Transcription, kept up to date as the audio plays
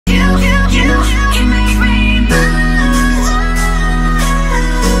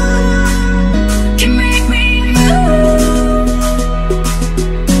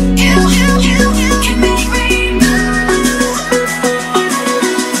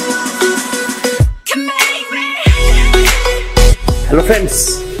Hello friends,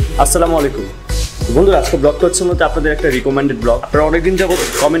 আসসালামু আলাইকুম। বন্ধুরা, আজকে ব্লগটা হচ্ছে মূলত আপনাদের একটা রিকমেন্ডেড ব্লগ। আপনারা অনেকদিন যাবত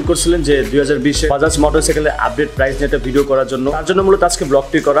কমেন্ট করছিলেন যে 2020-এ বাজাজ মোটরসাইকেলের আপডেট প্রাইস নিয়ে একটা ভিডিও করার জন্য। তার জন্য মূলত আজকে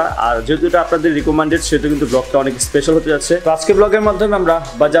ব্লগটি করা। আর যেহেতু এটা আপনাদের রিকমেন্ডেড, সেহেতু কিন্তু ব্লগটা অনেক স্পেশাল হতে যাচ্ছে। তো আজকে ব্লগের মাধ্যমে আমরা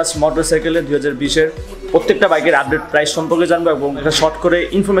বাজাজ মোটরসাইকেলের 2020-এর প্রত্যেকটা বাইকের আপডেট প্রাইস সম্পর্কে জানবো এবং একটা শর্ট করে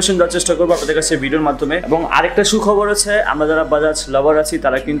ইনফরমেশন দেওয়ার চেষ্টা করবো আপনাদের কাছে ভিডিওর মাধ্যমে। এবং আরেকটা সুখবর আছে, আমরা যারা বাজাজ লাভার আছি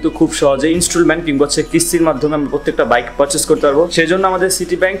তারা কিন্তু খুব সহজে ইনস্টলমেন্ট কিংবা হচ্ছে কিস্তির মাধ্যমে আমরা প্রত্যেকটা বাইক পারচেস করতে পারবো। সেই জন্য আমাদের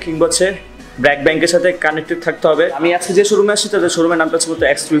সিটি ব্যাংক কিংবা হচ্ছে ব্র্যাক ব্যাংকের সাথে কানেক্টেড থাকতে হবে। আমি আজকে যে শোরুমে আসছি তাদের শোরুমের নামটা হচ্ছে মূলত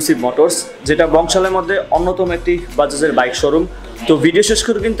এক্সক্লুসিভ মোটরস, যেটা বংশালের মধ্যে অন্যতম একটি বাজাজের বাইক শোরুম। তো ভিডিও শেষ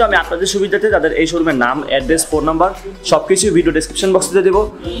করে কিন্তু আমি আপনাদের সুবিধাতে তাদের এই শোরুমের নাম, অ্যাড্রেস, ফোন নাম্বার সবকিছু ভিডিও ডেসক্রিপশন বক্সে দেবো।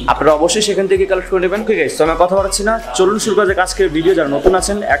 আপনারা অবশ্যই সেখান থেকে কালেক্ট করে নেবেন। ঠিক আছে, তো আমি কথা বলাচ্ছি না, চলুন শুরু করা যাক আজকের ভিডিও। যারা নতুন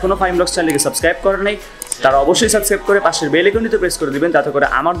আছেন, এখনো ফাহিম ব্লগস চ্যানেলকে সাবস্ক্রাইব করেন নাই, তারা অবশ্যই সাবস্ক্রাইব করে পাশের বেল আইকনটিতে প্রেস করে দিবেন, তাতে করে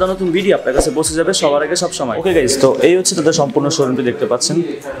আমার নতুন ভিডিও আপনার কাছে পৌঁছে যাবে সবার আগে সব সময়। ওকে গাইস, তো এই হচ্ছে তাদের সম্পূর্ণ শোরুমটি দেখতে পাচ্ছেন।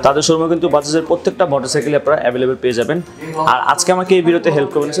 তাদের শোরুমে কিন্তু বাজাজের প্রত্যেকটা মোটরসাইকেল আপনারা অ্যাভেলেবল পেয়ে যাবেন। আর আজকে আমাকে এই ভিডিওতে হেল্প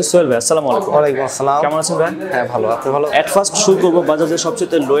করবেন সোহেল ভাই। আসসালামু আলাইকুম। ওয়ালাইকুম আসসালাম। কেমন আছেন ভাই? হ্যাঁ ভালো, আপনি ভালো? এট ফার্স্ট শুরু করবো বাজাজের সবচেয়ে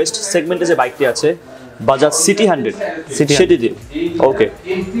লোয়েস্ট সেগমেন্টে যে বাইকটি আছে, বাজাজ সিটি 100 সেটি দিয়ে। ওকে,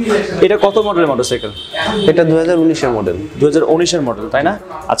 এটা কত মডেলের মোটরসাইকেল? এটা 2019-এর মডেল। 2019-এর মডেল, তাই না?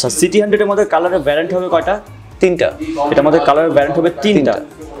 আচ্ছা, সিটি 100-এর মধ্যে কালারের ভ্যারিয়েন্ট হবে কয়টা? 3টা। এটার মধ্যে কালারের ভ্যারিয়েন্ট হবে 3টা।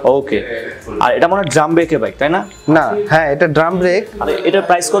 ওকে, আর এটা মনে হয় ড্রাম ব্রেকের বাইক, তাই না? না, হ্যাঁ এটা ড্রাম ব্রেক। আর এটার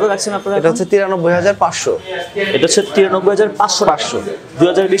প্রাইস কত রাখছেন আপনারা? এটা হচ্ছে 93,500। এটা হচ্ছে 93,500।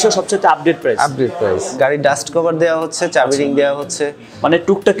 2020-এর সবচেয়ে আপডেট প্রাইস। Update price. গাড়ি ডাস্ট কভার দেওয়া হচ্ছে, চাবি রিং দেওয়া হচ্ছে, মানে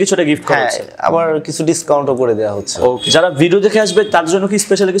টুকটাক কিছুটা গিফট করা হচ্ছে, আবার কিছু ডিসকাউন্টও করে দেওয়া হচ্ছে। ওকে, যারা ভিডিও দেখে আসবে তার জন্য কি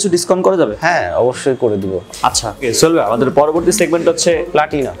স্পেশালি কিছু ডিসকাউন্ট করা যাবে? হ্যাঁ, অবশ্যই করে দিব। আচ্ছা, চলবে। আমাদের পরবর্তী সেগমেন্ট হচ্ছে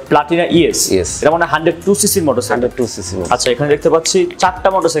প্লাটিনা ইএস। এটা মানে 102 সিসির মোটরসাইকেল। 102 সিসি। আচ্ছা, এখানে দেখতে পাচ্ছি 4টা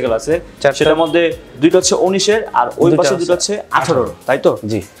মোটরসাইকেল আছে, সেটার মধ্যে দুইটা হচ্ছে 19-এর আর ওই পাশে দুটো হচ্ছে 18-র, তাই তো?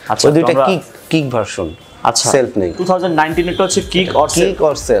 জি। আচ্ছা, ওই দুইটা কিক ভার্সন। আচ্ছা, সেলফ নেই। 2019 এরটা হচ্ছে কিক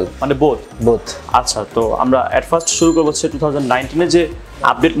অর সেলফ, মানে বোথ। আচ্ছা, তো আমরা এট ফার্স্ট শুরু করব হচ্ছে 2019 এর যে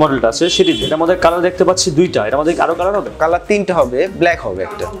আপডেট মডেলটা আছে সেটি দিয়ে। এর মধ্যে কালার দেখতে পাচ্ছি দুইটা, এর মধ্যে আরো কালার হবে? কালার 3টা হবে, ব্ল্যাক হবে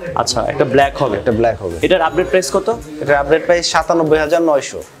একটা। আচ্ছা, একটা ব্ল্যাক হবে, এটার আপডেট প্রাইস কত? এটার আপডেট প্রাইস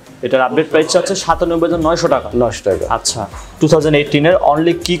 97,900। এটার আপডেট প্রাইস হচ্ছে 97,900 টাকা। 900 টাকা। আচ্ছা, 2018 এর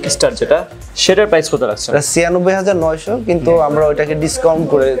অনলি কিক স্টার যেটা, সেটার প্রাইস কত রাখছেন? এটা 96,900, কিন্তু আমরা ওইটাকে ডিসকাউন্ট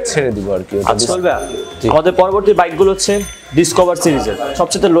করে ছেড়ে দিব আর কি। আচ্ছা, চলবে। আমাদের পরবর্তী বাইকগুলো হচ্ছে ডিসকভার সিরিজের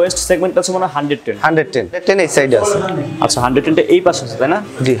সবচেয়ে লোয়েস্ট সেগমেন্ট আছে মনে হয় 110 এই সাইডে আছে। আচ্ছা, 110টা এই পাশে আছে, তাই না?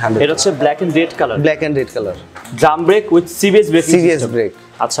 জি, 100। এটা হচ্ছে black and red colour. Drum brake with CBS brake.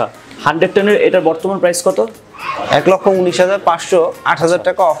 আচ্ছা, 110 এর এটার বর্তমান প্রাইস কত? 1,19,500। 8,000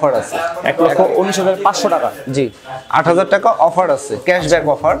 টাকা অফার আছে। 1,19,500 টাকা। জি, 8,000 টাকা অফার আছে, ক্যাশব্যাক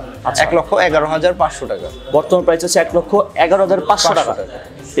অফার। 1,11,500 টাকা। বর্তমান প্রাইস হচ্ছে 1,11,500 টাকা।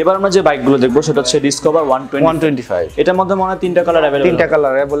 এবার আমরা যে বাইকগুলো দেখবো সেটা হচ্ছে ডিসকভার 125। এটার মধ্যে মনে হয় 3টা কালার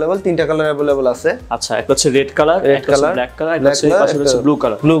অ্যাভেলেবল আছে। আচ্ছা, একটা হচ্ছে রেড কালার, একটা হচ্ছে ব্ল্যাক কালার, একটা হচ্ছে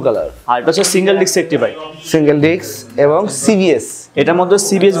ব্লু কালার। আর এটা হচ্ছে সিঙ্গেল ডিস্ক একটি বাইক, সিঙ্গেল ডিস্ক এবং সিবিএস। এটার মধ্যে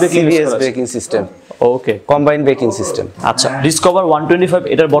সিবিএস ব্রেকিং সিস্টেম। ওকে, কম্বাইন ব্রেকিং সিস্টেম। আচ্ছা, ডিসকভার 125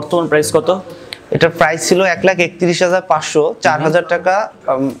 এটার বর্তমান প্রাইস কত? এটার প্রাইস ছিল 1,31,500। 4,000 টাকা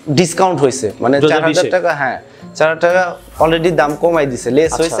ডিসকাউন্ট হয়েছে, মানে 4,000 টাকা। হ্যাঁ, 4,000 টাকা অলরেডি দাম কমাই দিছে,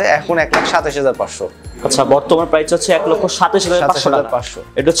 লেস হয়েছে, এখন 1,27,500। আচ্ছা, বর্তমান প্রাইস হচ্ছে 1,27,500।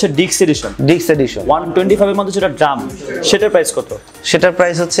 এটা হচ্ছে ডিক্স এডিশন 125 এর মধ্যে যেটা ড্রাম, সেটার প্রাইস কত? সেটার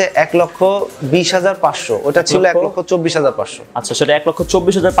প্রাইস হচ্ছে 1,20,500। ওটা ছিল 1,24,500। আচ্ছা, সেটা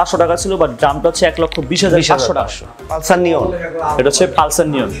 1,24,500 টাকা ছিল, বাট ড্রামটা হচ্ছে 1,20,500 টাকা। পালসার নিয়ন, এটা হচ্ছে পালসার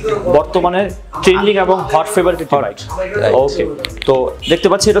নিয়ন, বর্তমানে ট্রেন্ডিং এবং হট ফেভারিট একটি বাইক। ওকে, তো দেখতে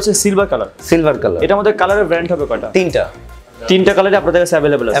পাচ্ছি এটা হচ্ছে সিলভার কালার। এটার মধ্যে কালারের ভ্যারিয়েন্ট হবে কয়টা? 3টা কালারে আপনাদের কাছে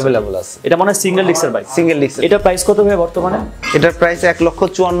অ্যাভেলেবল আছে। এটা মানে সিঙ্গেল ডিস্কের বাইক। এটা প্রাইস কত ভাই বর্তমানে? এটার প্রাইস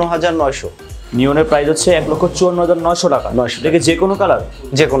 1,54,900। নিয়নের প্রাইস হচ্ছে 1,54,900 টাকা। দেখে যে কোনো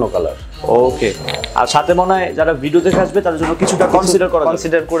কালার। ওকে, আর সাথে মনে হয় যারা ভিডিও দেখে আসবে তাদের জন্য কিছুটা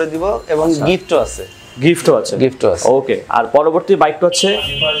কনসিডার করে দিব, এবং গিফটও আছে। ওকে, আর পরবর্তী বাইকটা হচ্ছে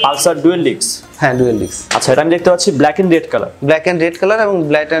পালসার ডুয়েল ডিস্ক। হ্যাঁ, ডুয়েল ডিস্ক। আচ্ছা, এটা আমি দেখতে পাচ্ছি ব্ল্যাক এন্ড রেড কালার এবং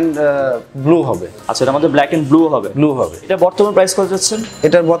ব্ল্যাক এন্ড ব্লু হবে। আচ্ছা, এর মধ্যে ব্ল্যাক এন্ড ব্লু হবে। এটা বর্তমান প্রাইস কত যাচ্ছে?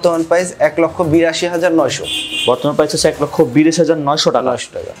 এটার বর্তমান প্রাইস 1,82,900। বর্তমান প্রাইস হচ্ছে 1,82,900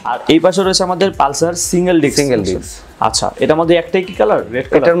 টাকা। আর এই পাশে রয়েছে আমাদের পালসার সিঙ্গেল ডিস্ক। আচ্ছা, এটার মধ্যে একটাই কি কালার? Red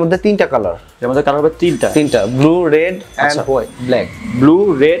colour. এটার মধ্যে 3টা কালার। এর মধ্যে কালার হবে 3টা, blue, red and white, black.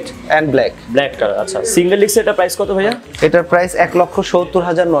 Black colour. আচ্ছা, সিঙ্গেল ডিস্ক এর প্রাইস কত ভাইয়া? এটার প্রাইস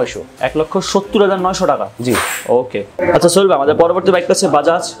 1,70,900। 1,70,000 ৭০,৯০০ টাকা। জি ওকে, আচ্ছা সোহেল ভাই, আমাদের পরবর্তী বাইকটা আছে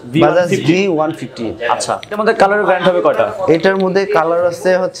বাজাজ V150। আচ্ছা, এর মধ্যে কালারের ভ্যারিয়েন্ট হবে কয়টা? এটার মধ্যে কালার আছে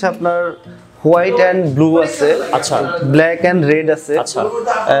হচ্ছে আপনার হোয়াইট অ্যান্ড ব্লু আছে, আচ্ছা, ব্ল্যাক অ্যান্ড রেড আছে, আচ্ছা,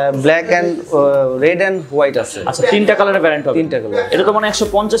 black and red and white আছে। আচ্ছা, তিনটা কালারের ভ্যারিয়েন্ট হবে। তিনটা কালার। এটা তো মানে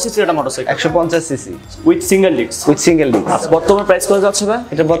 150 সিসি একটা motorcycle. 150 CC with single disc. With single disc. আচ্ছা, বর্তমান প্রাইস কত যাচ্ছে ভাই?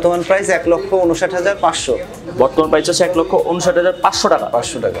 এটা বর্তমান প্রাইস 1,59,500। বর্তমান প্রাইস হচ্ছে 1,59,500 টাকা।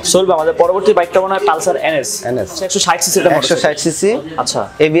 500 টাকা। সোহেল ভাই, আমাদের পরবর্তী বাইকটা মনে হয় পালসার এনএস। 160 সিসি এটা মোটরসাইকেল। 160 সিসি। আচ্ছা,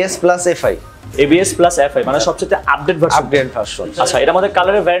 ABS plus FI। ABS plus FI মানে সবচেয়ে আপডেট ভার্সন। আচ্ছা, এটার মধ্যে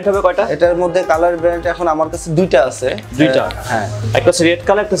কালারের ভ্যারিয়েন্ট হবে কয়টা? এটার মধ্যে কালার ভ্যারিয়েন্ট এখন আমার কাছে দুইটা আছে। দুইটা? হ্যাঁ, একটা হচ্ছে রেড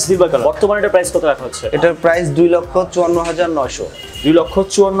কালার, একটা সিলভার কালার। বর্তমানে এটার প্রাইস কত রাখা হচ্ছে? এটার প্রাইস 2,54,900।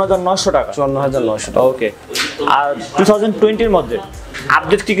 2,54,900 টাকা। 54,900 টাকা। ওকে, আর 2020 এর মধ্যে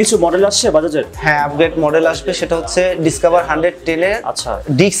আপডেট কি কিছু মডেল আসছে বাজাজের? হ্যাঁ, আপডেট মডেল আসবে, সেটা হচ্ছে ডিসকভার 110 এর। আচ্ছা,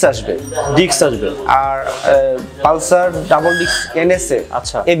 ডিস্ক আসবে। ডিস্ক আসবে। আর পালসার ডাবল ডিস্ক NS এ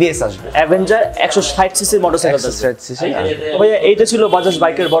আচ্ছা, ABS আসবে। অ্যাভেঞ্জার 160 সিসি মোটরসাইকেল আছে। 160 সিসি। ভাইয়া, এইটা ছিল বাজাজ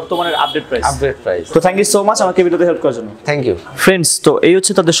বাইকের বর্তমানের আপডেট প্রাইস। Update price. তো থ্যাংক ইউ সো মাচ আমাকে ভিডিওতে হেল্প করার জন্য। থ্যাংক ইউ ফ্রেন্ডস, তো এই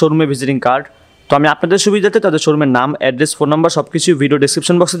হচ্ছে তাদের শোরুমে ভিজিটিং কার্ড। তো আমি আপনাদের সুবিধাতে তাদের শোরুমের নাম, অ্যাড্রেস, ফোন নাম্বার সবকিছু ভিডিও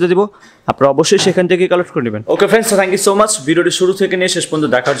ডেসক্রিপশন বক্সে দিয়ে দিব। আপনারা অবশ্যই সেখান থেকে কালেক্ট করে নেবেন। Okay friends, thank you so much ভিডিওটি শুরু থেকে নিয়ে শেষ পর্যন্ত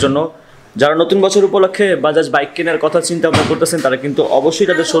দেখার জন্য। যারা নতুন বছর উপলক্ষে বাজাজ বাইক কেনার কথা চিন্তা ভাবনা করতেছেন, তারা কিন্তু অবশ্যই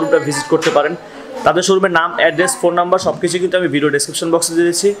তাদের শোরুমটা ভিজিট করতে পারেন। তাদের শোরুমের নাম, অ্যাড্রেস, ফোন নাম্বার সবকিছু কিন্তু আমি ভিডিও ডেসক্রিপশন বক্সে দিয়ে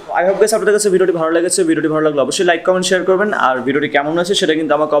দিচ্ছি। আই হোপ গাইস আপনাদের কাছে ভিডিওটি ভালো লেগেছে। ভিডিওটি ভালো লাগলে অবশ্যই লাইক, কমেন্ট, শেয়ার করবেন। আর ভিডিওটি কেমন আছে সেটা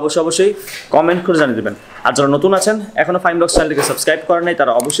কিন্তু আমাকে অবশ্যই কমেন্ট করে জানিয়ে দেবেন। আর যারা নতুন আছেন, এখনো ফাইম ব্লগস চ্যানেলটিকে সাবস্ক্রাইব করেন নাই,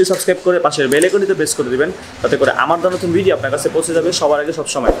 তারা অবশ্যই সাবস্ক্রাইব করে পাশের বেল আইকনটিতে প্রেস করে দিবেন, তাতে করে আমার নতুন ভিডিও আপনার কাছে পৌঁছে যাবে সবার আগে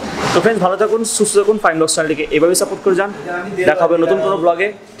সবসময়। তো ফ্রেন্ডস, ভালো থাকুন, সুস্থ থাকুন, ফাইম ব্লগস চ্যানেলটিকে এভাবেই সাপোর্ট করে যান। দেখা হবে নতুন কোনো ব্লগে।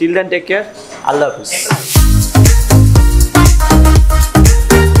 টিল দেন, টেক কেয়ার, আল্লাহ হাফিজ।